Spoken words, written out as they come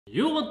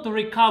You want to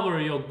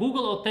recover your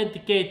Google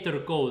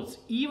Authenticator codes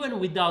even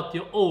without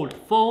your old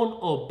phone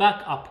or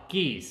backup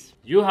keys.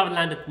 You have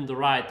landed in the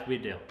right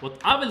video. What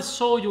I will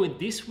show you in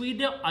this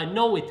video, I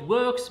know it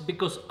works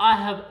because I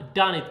have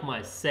done it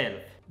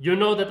myself. You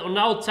know that on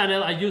our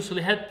channel I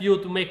usually help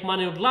you to make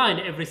money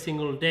online every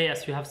single day,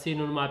 as you have seen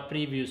on my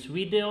previous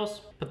videos.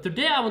 But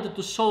today I wanted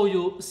to show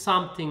you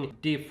something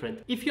different.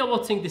 If you're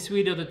watching this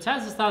video, the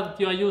chances are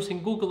that you are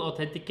using Google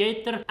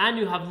Authenticator and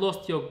you have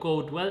lost your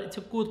code. Well, it's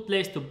a good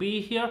place to be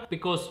here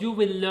because you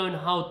will learn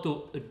how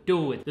to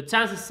do it. The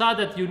chances are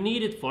that you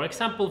need it, for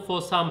example,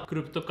 for some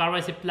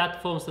cryptocurrency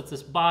platforms such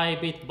as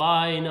Bybit,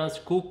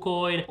 BINANCE,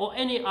 KuCoin, or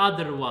any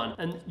other one.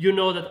 And you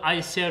know that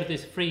I share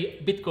this free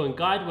Bitcoin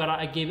guide where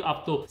I give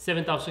up to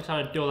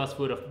 $7,600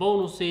 worth of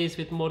bonuses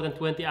with more than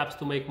 20 apps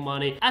to make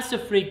money as a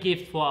free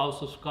gift for our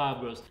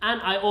subscribers. And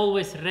I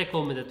always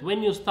recommend that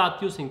when you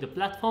start using the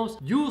platforms,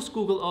 use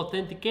Google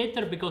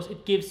Authenticator because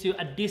it gives you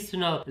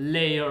additional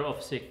layer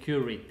of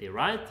security,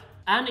 right?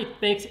 And it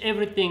makes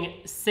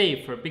everything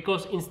safer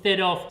because instead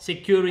of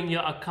securing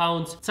your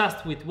accounts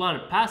just with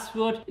one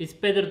password, it's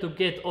better to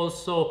get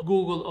also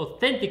Google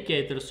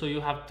Authenticator, so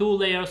you have 2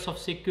 layers of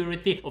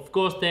security. Of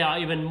course, there are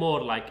even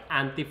more like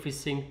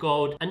anti-phishing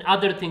code and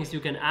other things you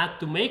can add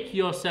to make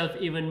yourself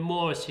even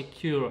more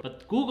secure.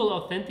 But Google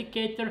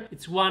Authenticator,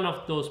 it's one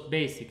of those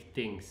basic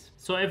things.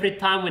 So every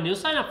time when you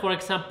sign up, for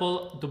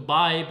example, to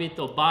Bybit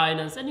or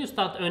Binance and you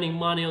start earning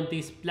money on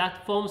these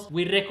platforms,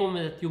 we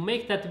recommend that you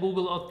make that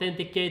Google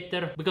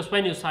Authenticator, because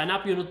when you sign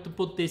up you need to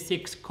put these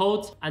 6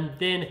 codes and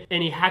then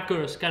any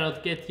hackers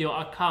cannot get your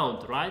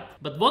account, right?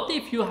 But what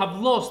if you have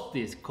lost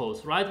these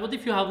codes, right? What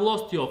if you have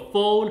lost your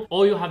phone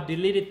or you have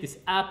deleted this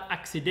app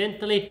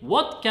accidentally?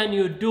 What can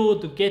you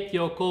do to get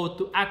your code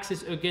to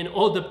access again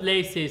all the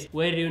places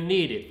where you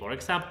need it? For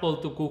example,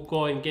 to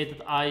KuCoin,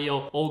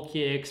 Gate.io,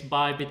 OKX,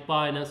 Bybit,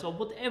 Binance, or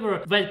whatever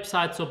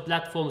websites or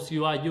platforms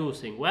you are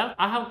using. Well,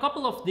 I have a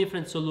couple of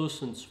different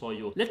solutions for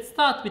you. Let's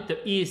start with the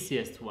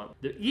easiest one.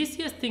 The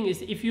easiest thing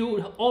is if you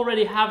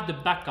already have the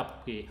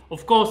backup key.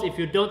 Of course, if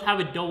you don't have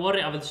it, don't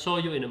worry, I will show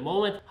you in a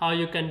moment how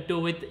you can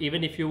do it.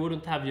 Even if you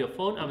wouldn't have your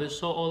phone, I will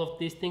show all of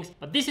these things.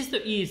 But this is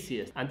the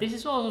easiest, and this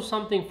is also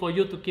something for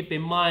you to keep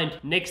in mind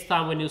next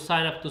time when you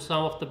sign up to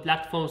some of the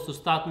platforms to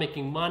start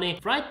making money.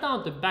 Write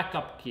down the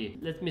backup key.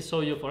 Let me show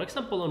you, for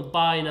example, on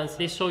Binance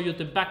they show you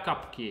the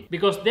backup key,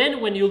 because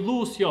then when you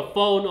lose your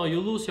phone or you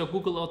lose your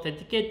Google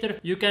Authenticator,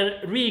 you can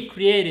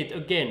recreate it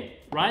again,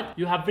 right?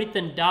 You have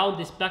written down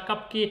this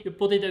backup key, you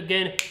put it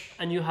again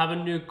and you have a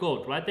new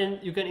code, right? Then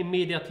you can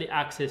immediately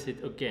access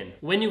it again.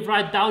 When you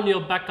write down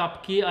your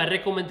backup key, I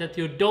recommend that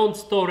you don't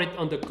store it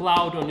on the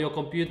cloud, on your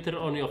computer,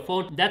 on your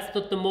phone. That's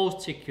not the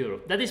most secure.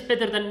 That is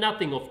better than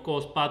nothing, of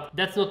course, but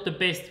that's not the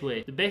best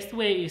way. The best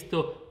way is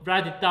to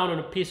write it down on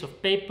a piece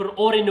of paper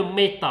or in a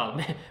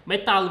metal.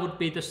 Metal would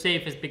be the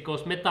safest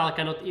because metal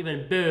cannot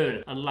even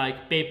burn,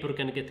 unlike paper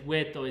can get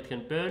wet or it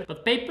can burn.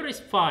 But paper is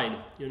fine,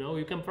 you know,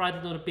 you can write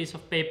it on a piece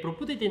of paper,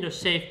 put it in a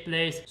safe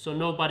place so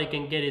nobody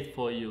can get it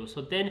for you.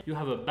 So then you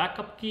have a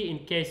backup key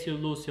in case you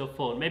lose your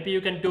phone. Maybe you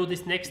can do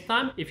this next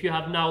time. If you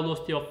have now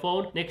lost your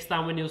phone, next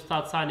time when you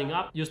start signing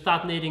up, you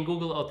start needing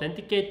Google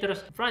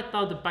Authenticators, write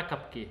down the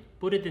backup key.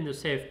 Put it in a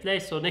safe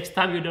place so next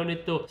time you don't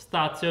need to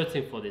start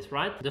searching for this,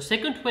 right? The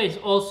second way is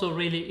also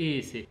really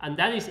easy, and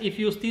that is if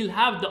you still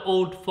have the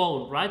old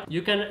phone, right?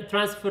 You can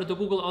transfer the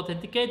Google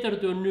Authenticator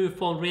to a new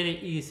phone really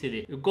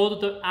easily. You go to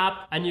the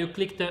app and you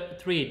click the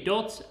 3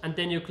 dots and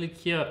then you click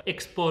here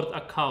export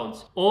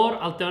accounts. Or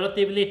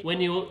alternatively, when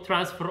you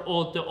transfer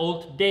all the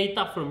old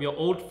data from your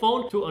old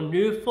phone to a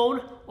new phone,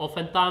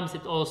 oftentimes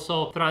it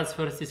also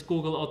transfers this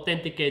Google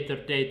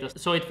Authenticator data,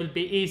 so it will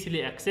be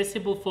easily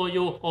accessible for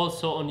you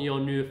also on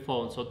your new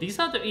phone. So these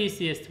are the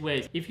easiest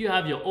ways if you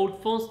have your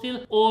old phone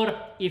still, or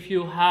if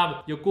you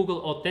have your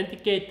Google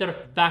Authenticator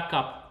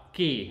backup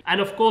key. And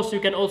of course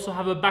you can also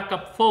have a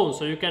backup phone,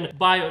 so you can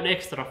buy an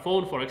extra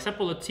phone, for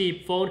example a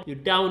cheap phone, you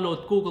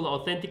download Google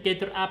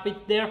Authenticator app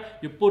it there,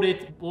 you put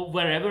it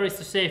wherever is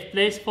a safe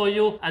place for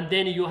you, and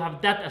then you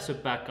have that as a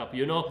backup,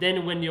 you know.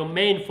 Then when your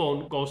main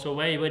phone goes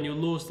away, when you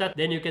lose that,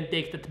 then you can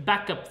take that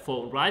backup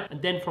phone, right?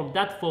 And then from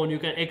that phone you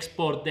can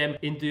export them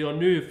into your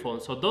new phone.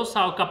 So those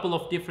are a couple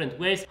of different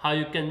ways how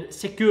you can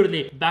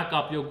securely back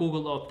up your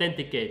Google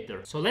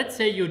Authenticator. So let's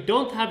say you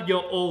don't have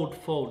your old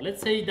phone,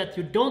 let's say that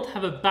you don't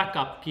have a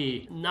backup key.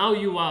 Now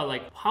you are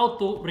like, how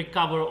to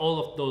recover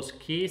all of those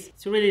keys?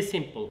 It's really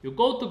simple. You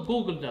go to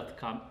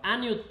google.com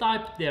and you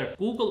type there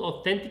Google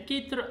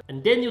Authenticator,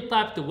 and then you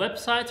type the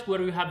websites where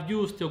you have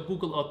used your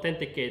Google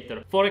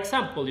Authenticator. For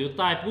example, you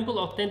type Google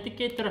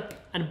Authenticator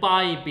and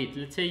Bybit.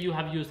 Let's say you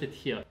have used it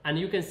here, and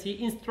you can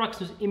see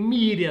instructions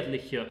immediately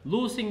here.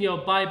 Losing your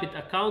Bybit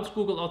accounts,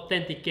 Google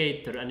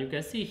Authenticator, and you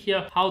can see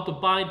here how to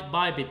bind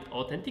Bybit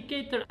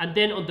Authenticator, and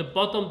then on the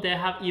bottom they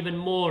have even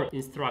more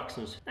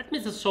instructions. Let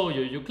me just show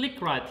you. You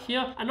click right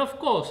here, and of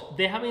course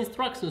they have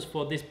instructions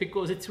for this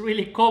because it's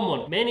really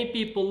common. Many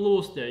people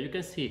lose there. You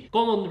can see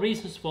common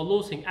reasons for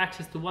losing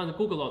access to one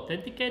Google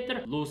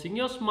Authenticator: losing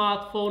your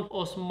smartphone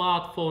or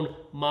smartphone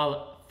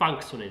malfunction.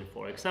 functioning.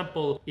 For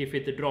example, if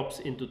it drops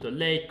into the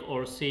lake or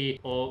sea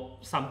or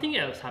something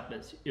else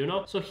happens, you know.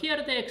 So here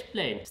they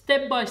explain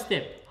step by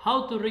step how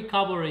to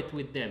recover it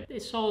with them. They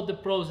show the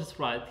process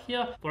right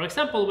here. For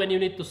example, when you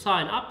need to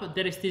sign up,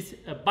 there is this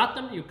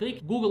button, you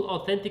click Google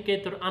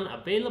Authenticator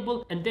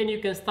unavailable, and then you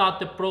can start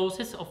the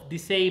process of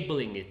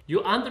disabling it. You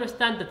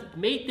understand that it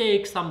may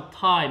take some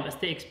time, as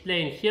they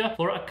explain here.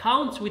 For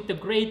accounts with a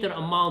greater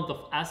amount of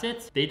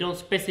assets, they don't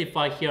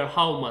specify here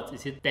how much.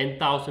 Is it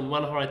 10,000,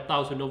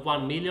 100,000 or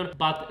 1 million?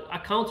 But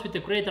accounts with a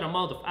greater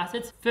amount of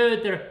assets,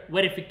 further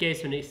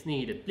verification is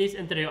needed. Please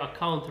enter your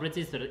account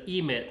registered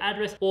email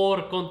address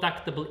or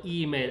contactable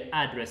email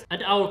address,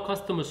 and our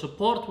customer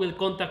support will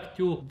contact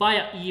you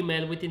via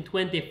email within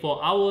 24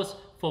 hours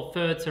for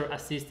further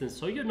assistance.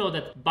 So you know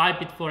that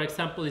Bybit, for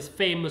example, is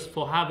famous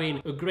for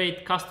having a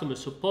great customer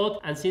support,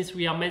 and since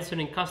we are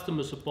mentioning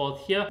customer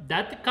support here,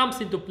 that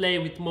comes into play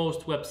with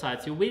most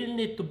websites. You will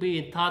need to be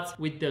in touch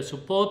with the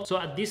support. So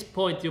at this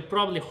point, you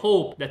probably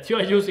hope that you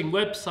are using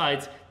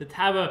websites that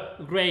have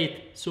a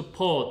great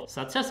support,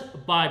 such as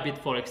Bybit,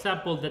 for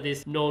example, that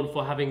is known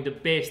for having the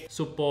best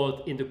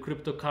support in the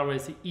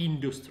cryptocurrency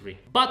industry.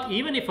 But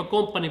even if a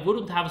company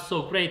wouldn't have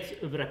so great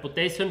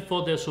reputation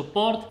for their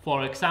support,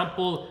 for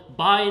example,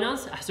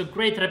 BINANCE has a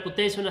great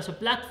reputation as a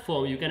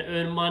platform. You can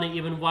earn money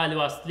even while you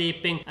are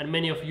sleeping, and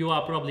many of you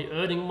are probably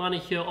earning money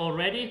here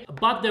already.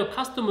 But their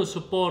customer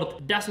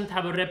support doesn't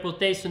have a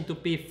reputation to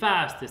be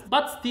fastest.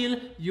 But still,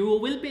 you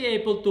will be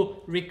able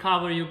to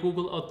recover your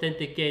Google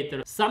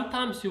Authenticator.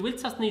 Sometimes you will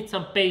just need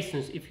some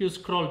patience. If you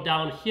scroll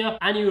down here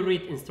and you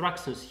read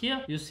instructions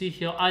here, you see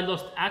here I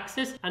lost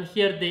access, and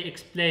here they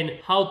explain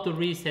how to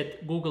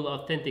reset Google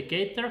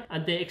Authenticator,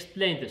 and they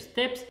explain the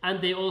steps, and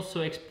they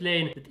also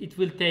explain that it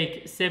will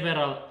take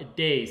several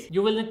days.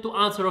 You will need to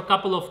answer a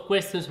couple of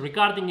questions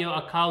regarding your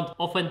account.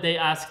 Often they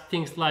ask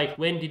things like,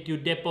 when did you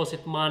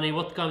deposit money,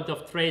 what kind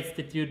of trades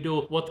did you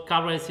do, what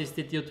currencies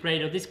did you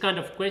trade, or this kind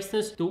of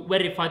questions to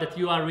verify that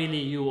you are really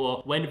you,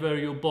 or when were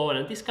you born,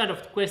 and this kind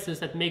of questions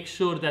that make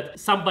sure that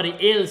somebody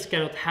else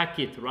cannot hack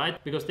it,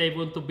 right? Because they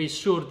want to be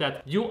sure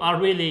that you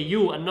are really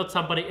you and not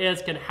somebody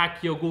else can hack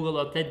your Google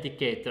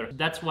Authenticator.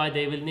 That's why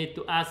they will need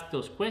to ask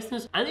those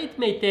questions, and it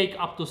may take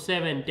up to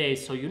 7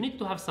 days, so you need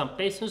to have some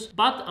patience.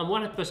 But I'm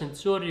 100%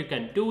 sure you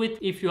can do it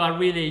if you are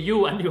really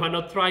you and you are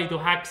not trying to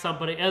hack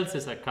somebody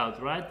else's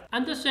account, right?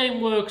 And the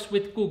same works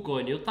with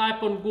KuCoin. You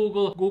type on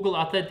Google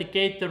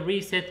Authenticator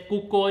reset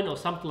KuCoin or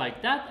something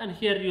like that, and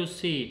here you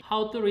see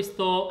how to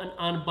restore and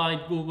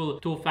unbind Google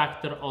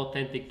two-factor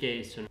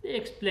authentication. They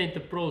explain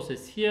the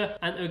process here,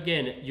 and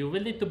again, you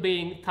will need to be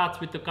in touch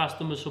with the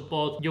customer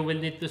support. You will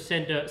need to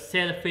send a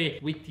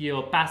selfie with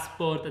your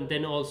passport and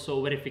then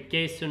also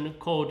verification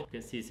code. You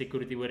can see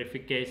security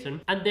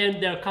verification, and then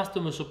their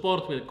customer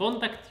support will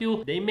contact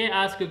you. They may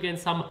ask again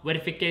some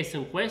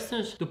verification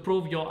questions to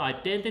prove your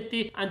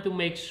identity and to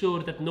make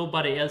sure that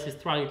nobody else is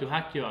trying to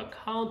hack your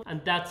account,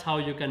 and that's how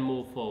you can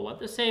move forward.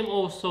 The same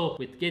also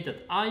with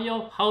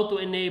Gate.io, how to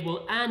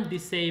enable and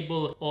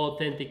disable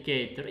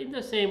Authenticator. In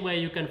the same way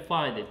you can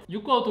find it.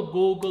 You go to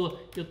Google,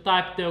 you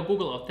type the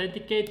Google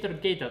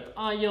Authenticator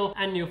Gate.io,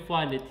 and you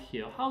find it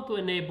here, how to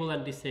enable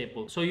and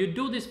disable. So you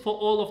do this for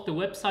all of the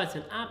websites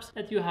and apps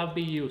that you have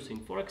been using.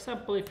 For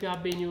example, if you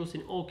have been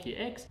using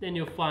OKX, then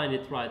you find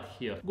it right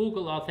here.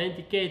 Google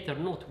Authenticator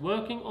not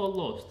working or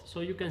lost.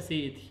 So you can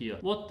see it here.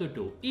 What to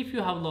do? If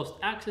you have lost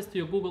access to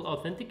your Google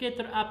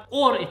Authenticator app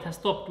or it has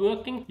stopped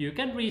working, you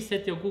can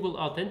reset your Google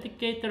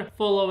Authenticator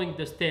following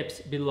the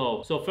steps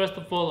below. So first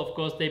of all, of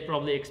course, they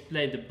probably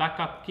explain the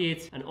backup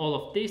kits and all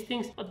of these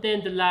things. But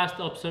then the last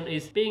option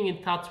is being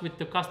in touch with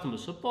the customer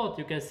support.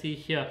 You can see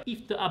here,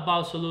 if the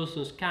above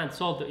solutions can't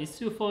solve the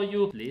issue for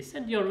you, please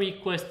send your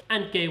request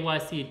and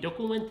KYC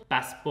document,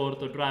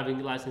 passport or driving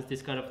license,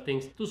 this kind of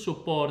things, to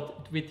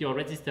support with your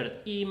registered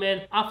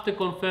email. After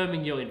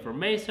confirming your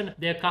information,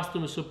 their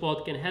customer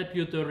support can help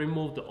you to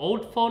remove the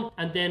old phone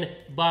and then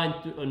bind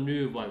to a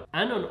new one.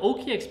 And on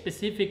OKX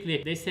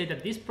specifically, they say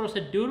that this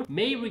procedure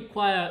may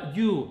require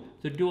you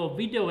to do a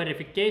video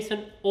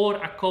verification or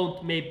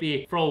account may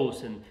be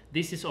frozen.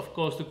 This is of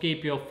course to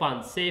keep your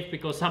funds safe,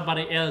 because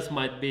somebody else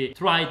might be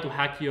trying to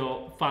hack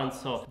your funds,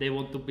 so they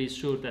want to be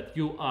sure that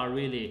you are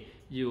really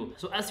you.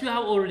 So as you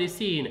have already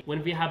seen,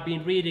 when we have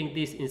been reading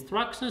these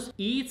instructions,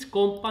 each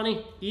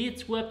company,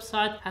 each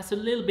website has a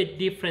little bit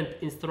different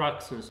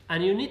instructions,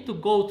 and you need to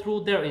go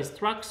through their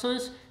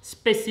instructions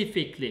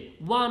specifically,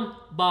 one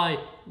by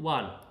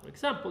one. For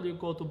example, you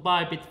go to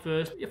Bybit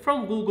first.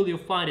 From Google you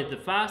find it the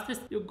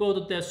fastest. You go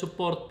to their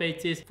support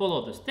pages,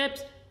 follow the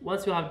steps.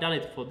 Once you have done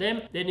it for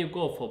them, then you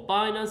go for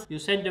BINANCE, you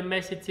send the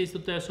messages to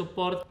their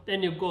support,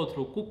 then you go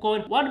through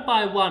KuCoin. One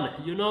by one,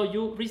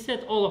 you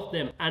reset all of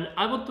them. And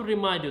I want to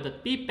remind you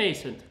that be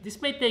patient.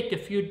 This may take a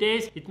few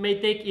days, it may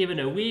take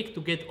even a week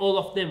to get all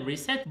of them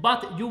reset,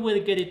 but you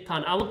will get it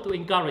done. I want to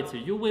encourage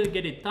you. You will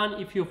get it done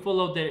if you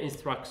follow their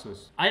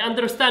instructions. I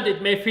understand it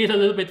may feel a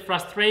little bit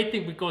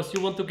frustrating because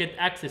you want to get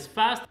access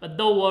fast, but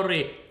don't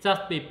worry,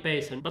 just be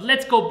patient. But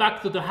let's go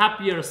back to the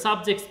happier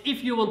subjects.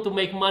 If you want to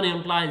make money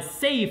online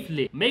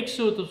safely, Make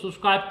sure to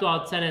subscribe to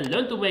our channel,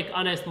 learn to make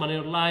honest money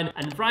online,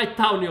 and write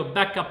down your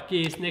backup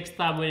keys next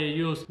time when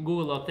you use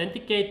Google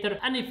Authenticator.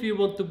 And if you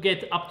want to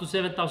get up to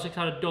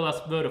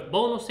 $7,600 worth of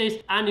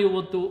bonuses and you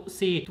want to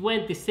see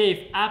 20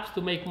 safe apps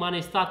to make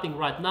money starting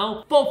right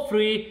now for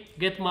free,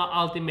 get my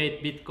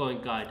ultimate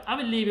Bitcoin guide. I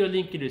will leave you a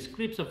link in the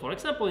description. For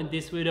example, in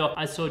this video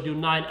I showed you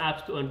 9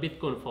 apps to earn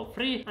Bitcoin for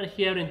free, and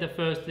here in the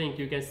first link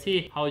you can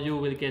see how you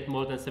will get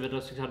more than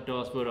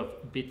 $7,600 worth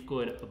of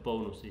Bitcoin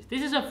bonuses.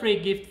 This is a free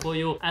gift for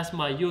you as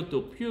my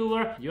YouTube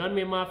viewer. You and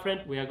me, my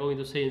friend, we are going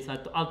to see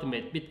inside the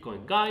ultimate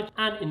Bitcoin guide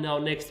and in our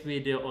next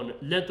video on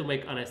learn to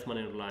make honest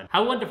money online.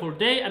 Have a wonderful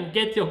day and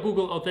get your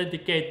Google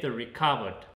Authenticator recovered.